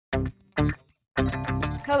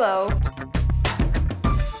Hello.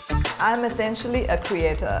 I'm essentially a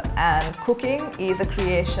creator and cooking is a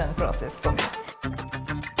creation process for me.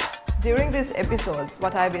 During these episodes,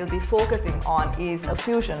 what I will be focusing on is a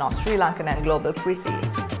fusion of Sri Lankan and global cuisine.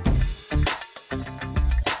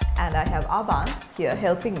 And I have Abans here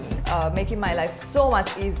helping me, making my life so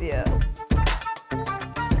much easier.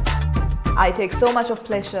 I take so much of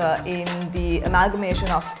pleasure in the amalgamation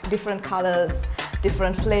of different colors,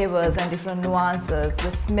 different flavors and different nuances,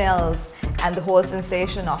 the smells and the whole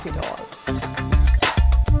sensation of it all.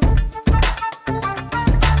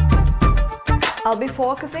 I'll be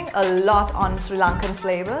focusing a lot on Sri Lankan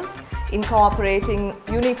flavors, incorporating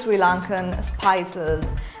unique Sri Lankan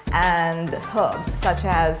spices and herbs such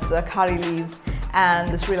as curry leaves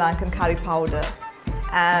and the Sri Lankan curry powder,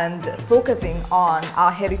 and focusing on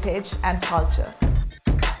our heritage and culture.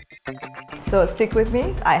 So stick with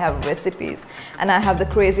me, I have recipes and I have the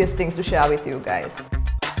craziest things to share with you guys.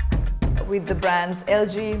 With the brands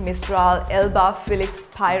LG, Mistral, Elba, Felix,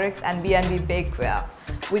 Pyrex and B&B Bakeware,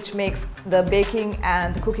 which makes the baking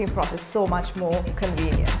and the cooking process so much more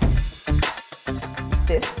convenient.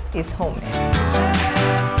 This is homemade.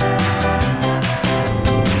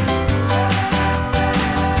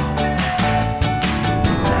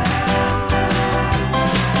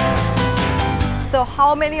 So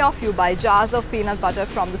how many of you buy jars of peanut butter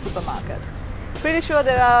from the supermarket? Pretty sure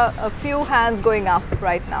there are a few hands going up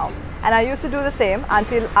right now. And I used to do the same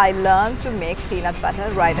until I learned to make peanut butter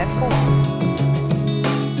right at home.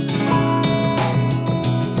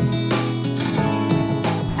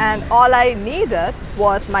 And all I needed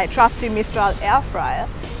was my trusty Mistral air fryer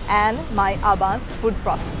and my Abans food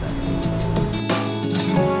processor.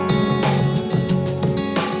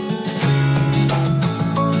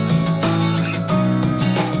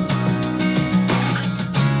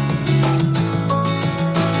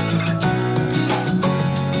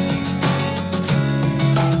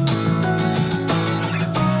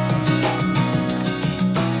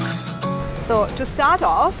 So to start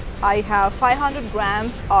off, I have 500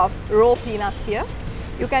 grams of raw peanuts here.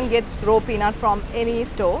 You can get raw peanut from any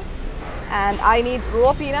store. And I need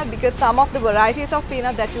raw peanut because some of the varieties of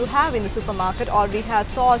peanut that you have in the supermarket already has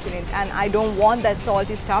salt in it, and I don't want that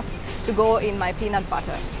salty stuff to go in my peanut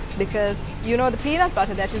butter, because you know the peanut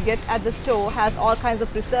butter that you get at the store has all kinds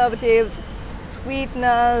of preservatives,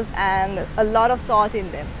 sweeteners and a lot of salt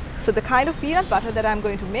in them. So the kind of peanut butter that I'm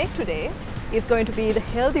going to make today is going to be the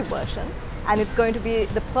healthy version, and it's going to be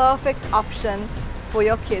the perfect option for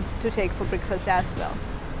your kids to take for breakfast as well.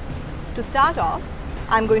 To start off,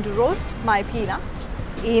 I'm going to roast my peanut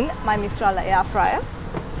in my Mistral air fryer.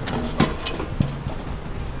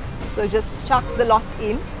 So just chuck the lot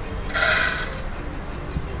in.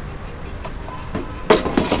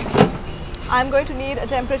 I'm going to need a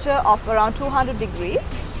temperature of around 200 degrees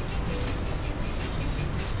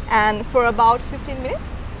and for about 15 minutes.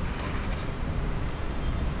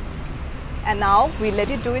 And now we let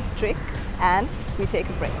it do its trick and we take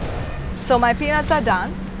a break. So my peanuts are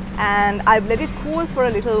done and I've let it cool for a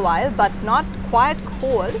little while, but not quite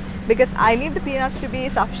cold, because I need the peanuts to be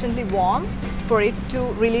sufficiently warm for it to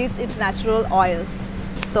release its natural oils.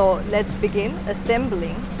 So let's begin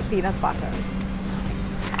assembling the peanut butter.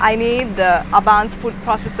 I need the Abans food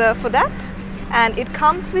processor for that, and it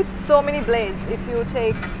comes with so many blades. If you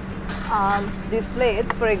take these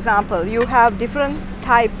blades, for example, you have different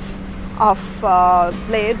types of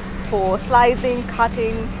blades for slicing,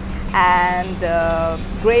 cutting and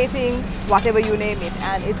grating, whatever you name it,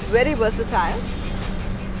 and it's very versatile.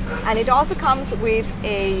 And it also comes with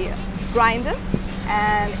a grinder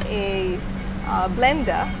and a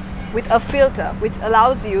blender with a filter, which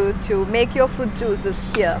allows you to make your fruit juices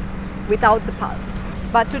here without the pulp.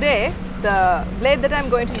 But today the blade that I'm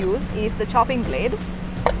going to use is the chopping blade,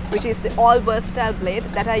 which is the all versatile blade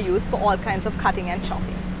that I use for all kinds of cutting and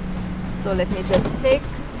chopping. So let me just take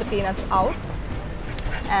the peanuts out,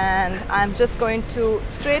 and I'm just going to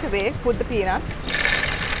straight away put the peanuts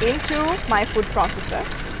into my food processor.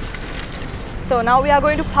 So now we are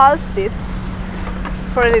going to pulse this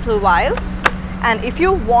for a little while, and if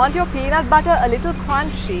you want your peanut butter a little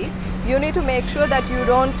crunchy, you need to make sure that you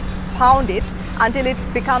don't pound it until it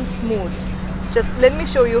becomes smooth. Just let me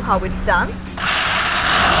show you how it's done.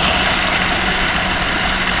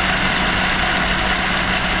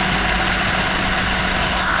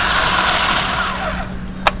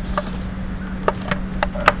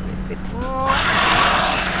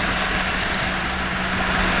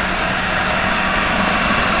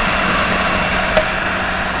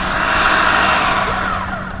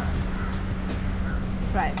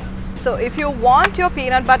 So if you want your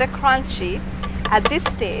peanut butter crunchy, at this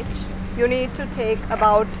stage, you need to take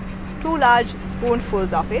about 2 large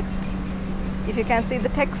spoonfuls of it, if you can see the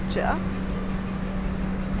texture,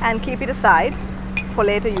 and keep it aside for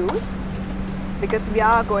later use, because we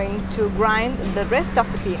are going to grind the rest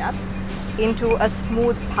of the peanuts into a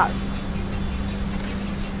smooth pulp.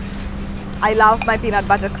 I love my peanut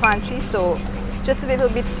butter crunchy, so just a little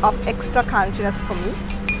bit of extra crunchiness for me.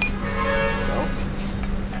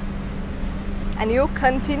 And you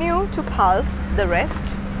continue to pulse the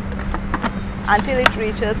rest until it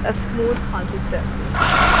reaches a smooth consistency.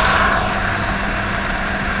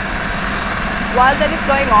 While that is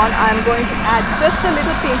going on, I am going to add just a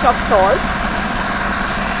little pinch of salt.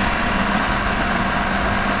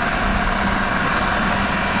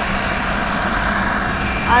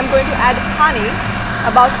 I am going to add honey,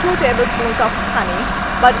 about 2 tablespoons of honey.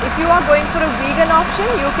 But if you are going for a vegan option,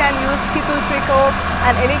 you can use kipple trickle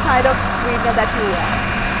and any kind of sweetener that you want.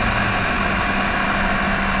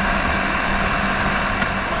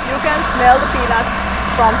 You can smell the peanuts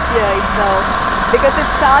from here itself, because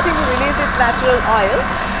it's starting to release its natural oils.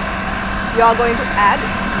 You are going to add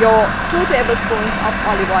your 2 tablespoons of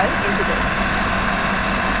olive oil into this.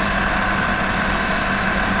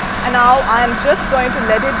 And now I am just going to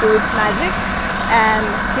let it do its magic and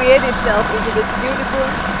create itself into this beautiful,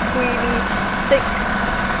 creamy, thick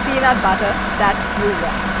peanut butter that you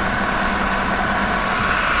want.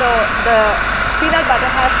 So the peanut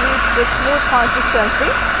butter has reached the smooth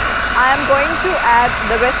consistency. I am going to add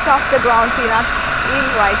the rest of the ground peanuts in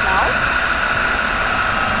right now.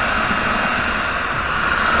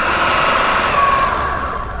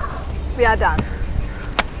 We are done.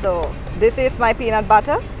 So this is my peanut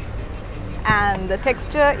butter, and the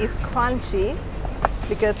texture is crunchy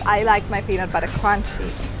because I like my peanut butter crunchy.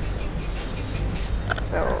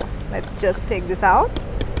 So let's just take this out.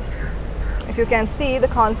 If you can see the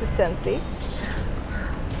consistency,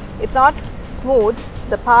 it's not smooth.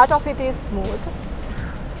 The part of it is smooth,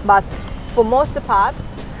 but for most of the part,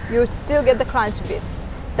 you still get the crunchy bits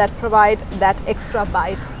that provide that extra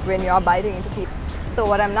bite when you are biting into it. So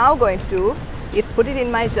what I'm now going to do is put it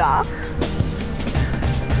in my jar.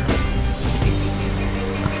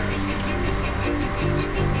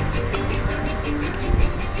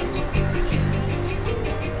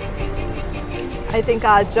 I think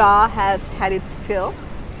our jar has had its fill.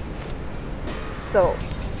 So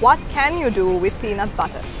what can you do with peanut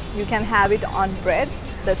butter? You can have it on bread,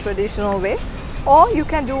 the traditional way, or you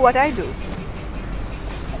can do what I do.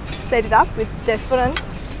 Set it up with different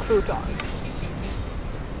croutons.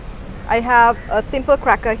 I have a simple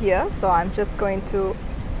cracker here, so I'm just going to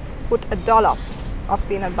put a dollop of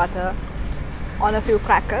peanut butter on a few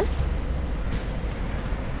crackers.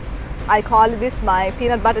 I call this my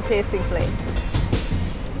peanut butter tasting plate.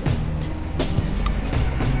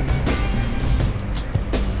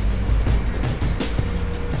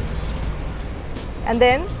 And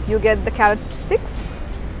then you get the carrot sticks.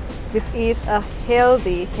 This is a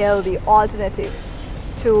healthy alternative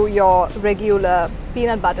to your regular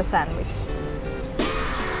peanut butter sandwich.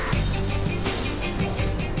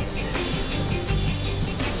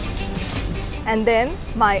 And then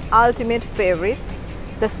my ultimate favorite,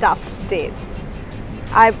 the stuffed dates.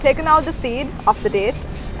 I've taken out the seed of the date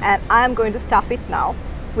and I am going to stuff it now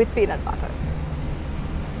with peanut butter.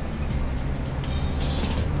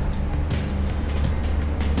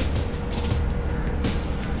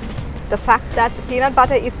 The fact that the peanut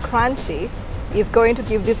butter is crunchy is going to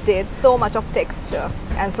give this date so much of texture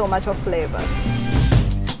and so much of flavor.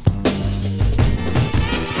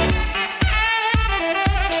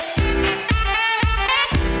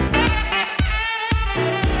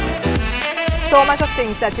 So much of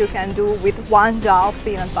things that you can do with one jar of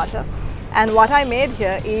peanut butter. And what I made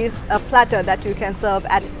here is a platter that you can serve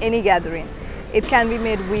at any gathering. It can be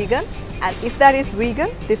made vegan, and if that is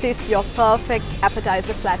vegan, this is your perfect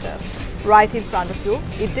appetizer platter right in front of you.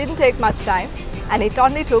 It didn't take much time, and it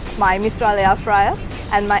only took my Mistral air fryer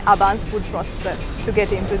and my Abans food processor to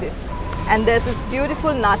get into this. And there's this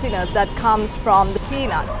beautiful nuttiness that comes from the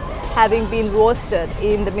peanuts having been roasted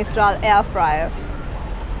in the Mistral air fryer.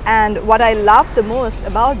 And what I love the most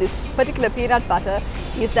about this particular peanut butter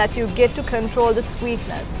is that you get to control the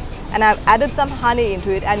sweetness. And I've added some honey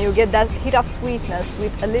into it, and you get that hit of sweetness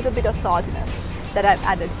with a little bit of saltiness that I've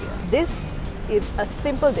added here. This is a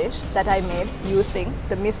simple dish that I made using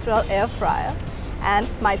the Mistral air fryer and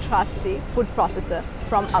my trusty food processor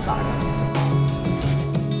from Abans.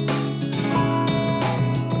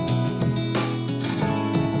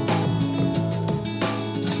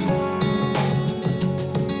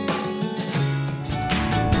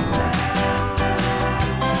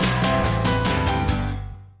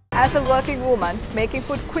 As a working woman, making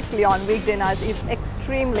food quickly on weekday nights is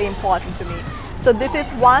extremely important to me. So this is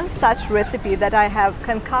one such recipe that I have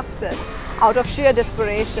concocted out of sheer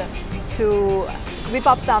desperation to whip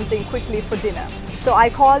up something quickly for dinner. So I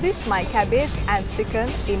call this my cabbage and chicken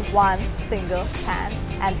in one single pan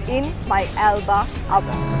and in my Alba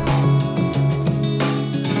oven.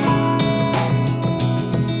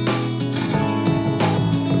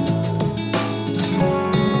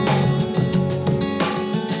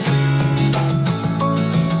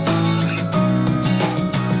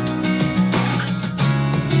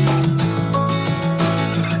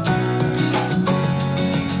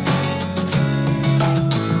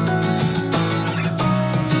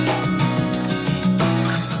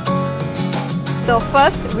 So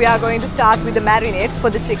first we are going to start with the marinade for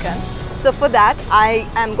the chicken. So for that I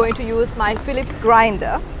am going to use my Philips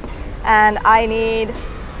grinder, and I need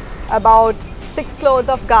about 6 cloves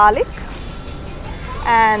of garlic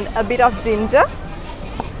and a bit of ginger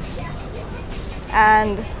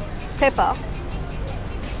and pepper,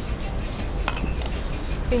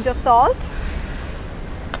 pinch of salt,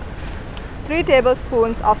 3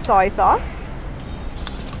 tablespoons of soy sauce,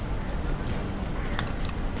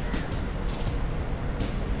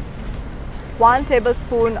 1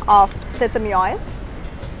 tablespoon of sesame oil,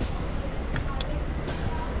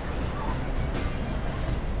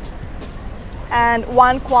 and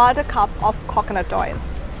 1/4 cup of coconut oil.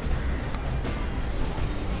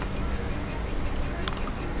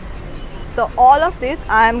 So all of this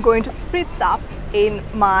I am going to spritz up in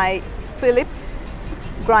my Philips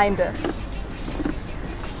grinder.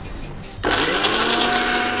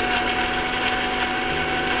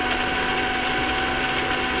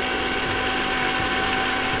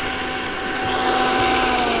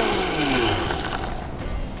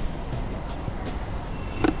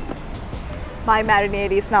 My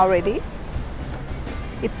marinade is now ready.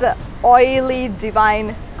 It's a oily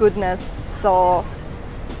divine goodness, so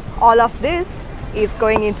all of this is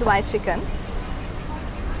going into my chicken.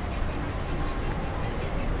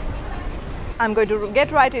 I'm going to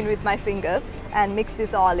get right in with my fingers and mix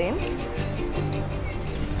this all in.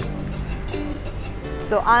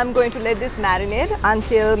 So I'm going to let this marinate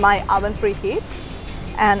until my oven preheats,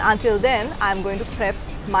 and until then I'm going to prep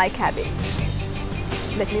my cabbage.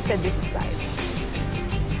 Let me set this aside.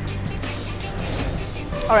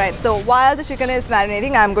 Alright, so while the chicken is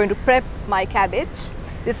marinating, I'm going to prep my cabbage.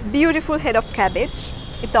 This beautiful head of cabbage,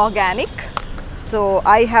 it's organic. So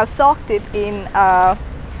I have soaked it in a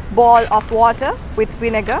bowl of water with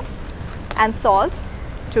vinegar and salt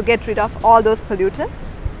to get rid of all those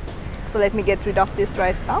pollutants. So let me get rid of this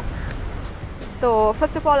right now. So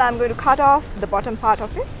first of all, I'm going to cut off the bottom part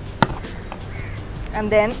of it. And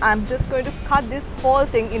then I'm just going to cut this whole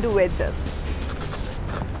thing into wedges.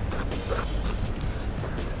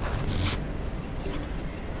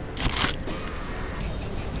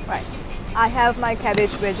 Right, I have my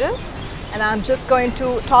cabbage wedges and I'm just going to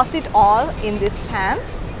toss it all in this pan.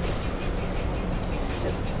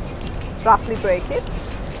 Just roughly break it.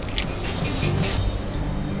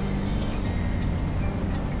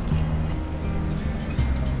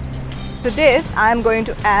 To this, I am going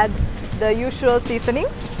to add the usual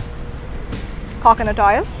seasonings, coconut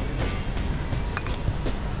oil,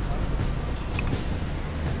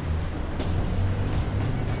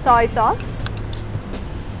 soy sauce,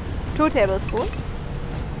 2 tablespoons,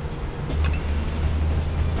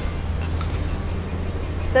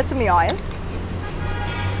 sesame oil,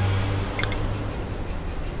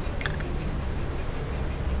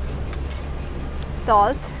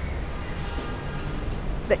 salt,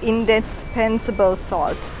 the indispensable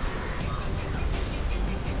salt,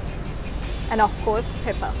 and of course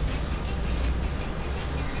pepper.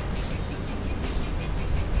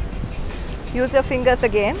 Use your fingers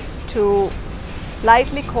again to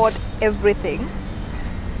lightly coat everything.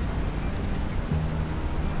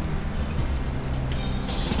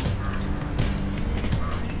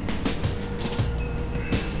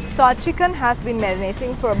 So our chicken has been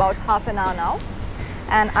marinating for about half an hour now,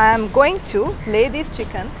 and I am going to lay this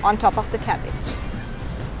chicken on top of the cabbage.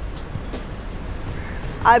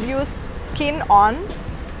 I've used skin on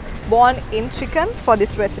bone-in chicken for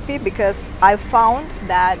this recipe because I found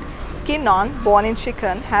that skin on bone-in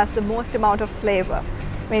chicken has the most amount of flavor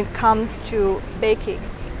when it comes to baking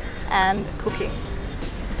and cooking,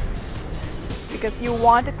 because you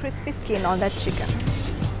want a crispy skin on that chicken.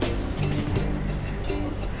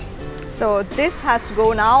 So this has to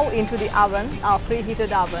go now into the oven, our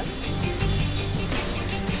preheated oven.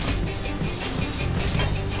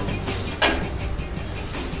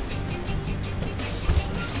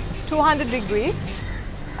 (200 degrees).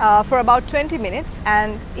 for about 20 minutes,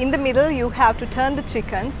 and in the middle you have to turn the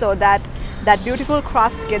chicken so that that beautiful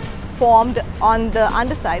crust gets formed on the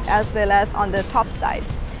underside as well as on the top side.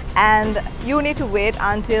 And you need to wait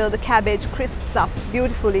until the cabbage crisps up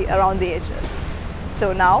beautifully around the edges.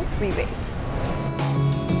 So now we wait.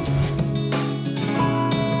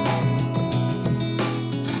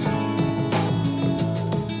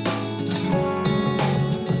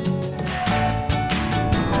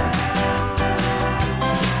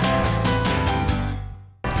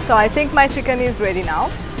 So I think my chicken is ready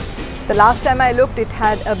now. The last time I looked, it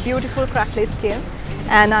had a beautiful crackly skin,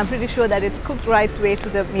 and I'm pretty sure that it's cooked right way to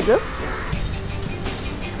the middle.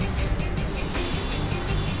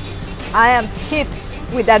 I am hit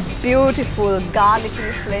with that beautiful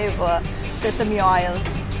garlicky flavor, sesame oil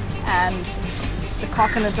and the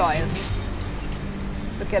coconut oil.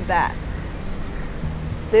 Look at that.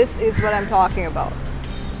 This is what I'm talking about.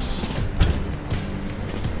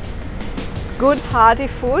 Good hearty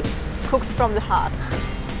food cooked from the heart.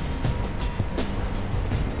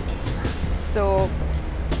 So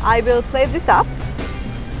I will plate this up.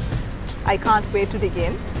 I can't wait to dig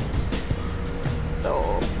in.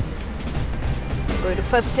 So I'm going to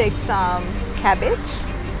first take some cabbage.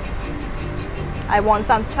 I want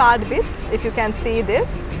some charred bits. If you can see this,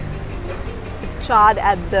 it's charred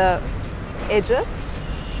at the edges.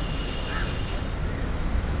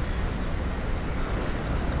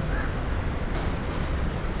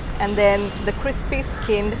 And then the crispy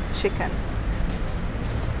skinned chicken.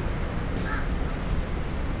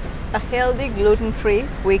 A healthy gluten-free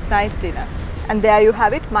weeknight dinner. And there you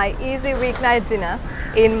have it, my easy weeknight dinner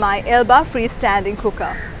in my Elba freestanding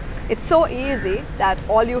cooker. It's so easy that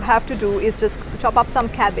all you have to do is just chop up some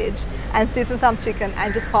cabbage and season some chicken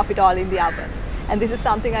and just pop it all in the oven. And this is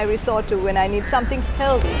something I resort to when I need something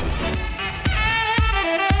healthy.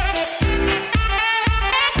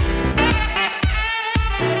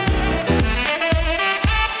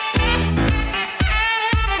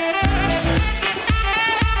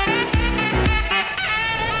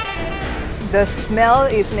 The smell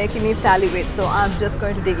is making me salivate, so I'm just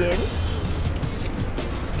going to dig in.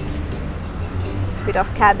 Bit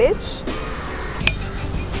of cabbage.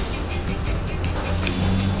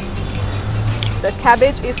 The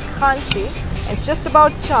cabbage is crunchy. It's just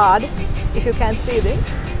about charred, if you can see this.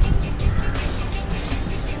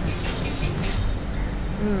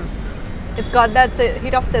 It's got that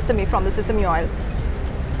heat of sesame from the sesame oil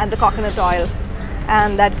and the coconut oil,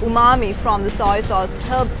 and that umami from the soy sauce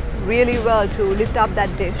helps really well to lift up that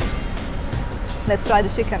dish. Let's try the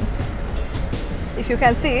chicken. If you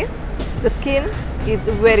can see, the skin is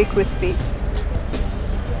very crispy,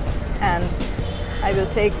 and I will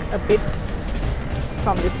take a bit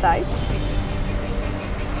from this side.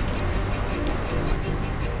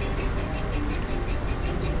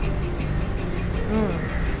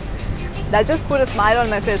 That just put a smile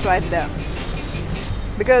on my face right there,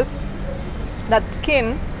 because that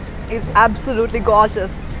skin is absolutely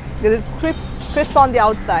gorgeous. It is crisp on the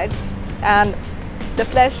outside, and the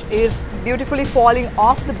flesh is beautifully falling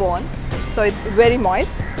off the bone, so it's very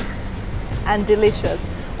moist and delicious.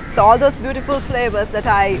 So all those beautiful flavors that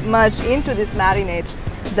I merged into this marinade,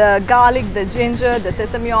 the garlic, the ginger, the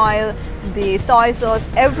sesame oil, the soy sauce,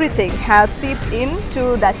 everything has seeped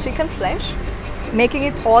into that chicken flesh, making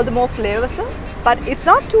it all the more flavorsome, but it's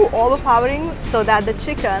not too overpowering so that the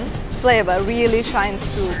chicken flavor really shines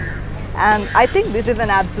through. And I think this is an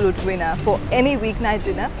absolute winner for any weeknight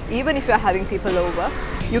dinner. Even if you're having people over,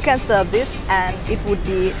 you can serve this and it would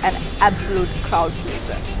be an absolute crowd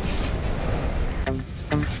pleaser.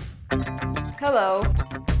 Hello.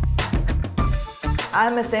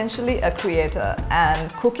 I'm essentially a creator,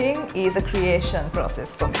 and cooking is a creation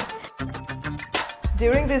process for me.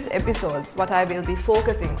 During these episodes, what I will be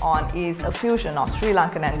focusing on is a fusion of Sri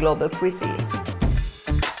Lankan and global cuisine.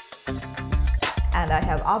 And I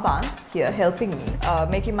have Abans here helping me,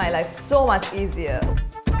 making my life so much easier.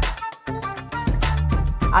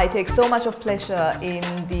 I take so much of pleasure in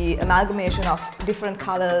the amalgamation of different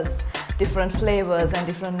colors, different flavors and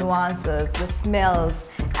different nuances, the smells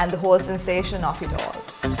and the whole sensation of it all.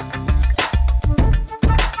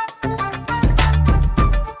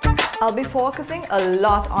 I'll be focusing a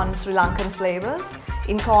lot on Sri Lankan flavors,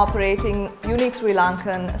 incorporating unique Sri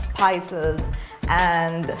Lankan spices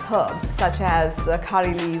and herbs such as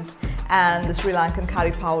curry leaves and the Sri Lankan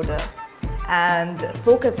curry powder, and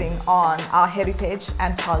focusing on our heritage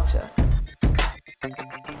and culture.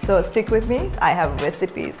 So stick with me, I have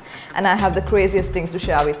recipes and I have the craziest things to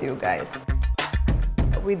share with you guys.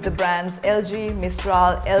 With the brands LG,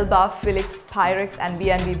 Mistral, Elba, Felix, Pyrex and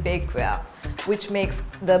B&B Bakeware, which makes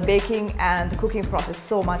the baking and the cooking process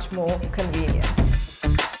so much more convenient.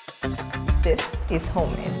 This is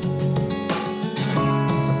homemade.